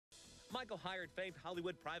Michael hired famed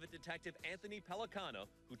Hollywood private detective Anthony Pellicano,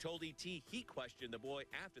 who told E.T. he questioned the boy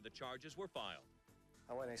after the charges were filed.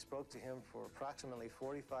 I went and spoke to him for approximately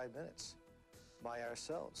 45 minutes by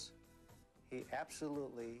ourselves. He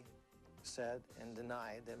absolutely said and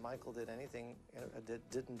denied that Michael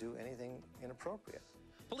didn't do anything inappropriate.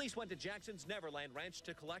 Police went to Jackson's Neverland Ranch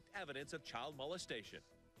to collect evidence of child molestation.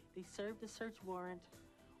 They served a search warrant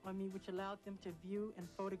on me, which allowed them to view and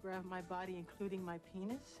photograph my body, including my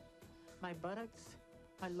penis, my buttocks,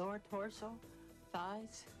 my lower torso,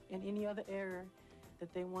 thighs, and any other area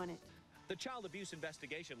that they wanted. The child abuse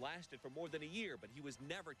investigation lasted for more than a year, but he was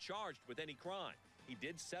never charged with any crime. He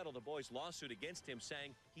did settle the boy's lawsuit against him,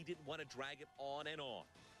 saying he didn't want to drag it on and on.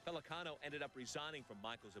 Pellicano ended up resigning from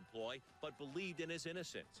Michael's employ, but believed in his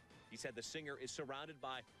innocence. He said the singer is surrounded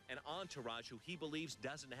by an entourage who he believes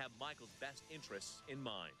doesn't have Michael's best interests in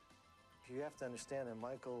mind. You have to understand that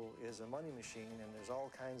Michael is a money machine, and there's all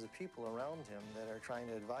kinds of people around him that are trying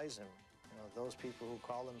to advise him. You know, those people who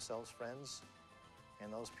call themselves friends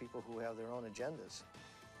and those people who have their own agendas.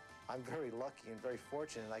 I'm very lucky and very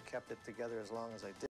fortunate I kept it together as long as I did.